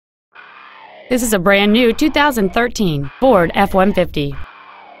This is a brand new 2013 Ford F-150.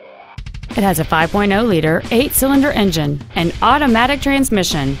 It has a 5.0-liter, 8-cylinder engine, an automatic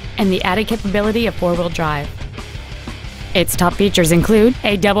transmission, and the added capability of 4-wheel drive. Its top features include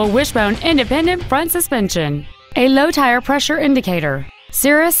a double wishbone independent front suspension, a low tire pressure indicator,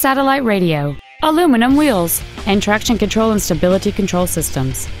 Sirius satellite radio, aluminum wheels, and traction control and stability control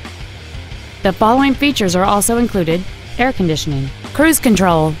systems. The following features are also included: air conditioning, cruise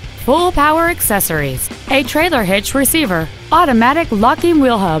control, full power accessories, a trailer hitch receiver, automatic locking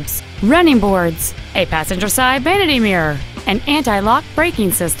wheel hubs, running boards, a passenger side vanity mirror, an anti-lock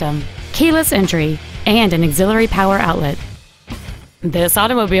braking system, keyless entry, and an auxiliary power outlet. This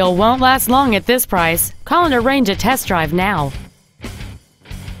automobile won't last long at this price. Call and arrange a test drive now.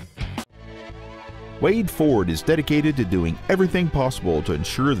 Wade Ford is dedicated to doing everything possible to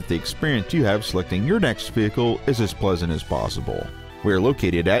ensure that the experience you have selecting your next vehicle is as pleasant as possible. We are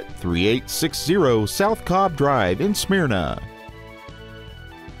located at 3860 South Cobb Drive in Smyrna.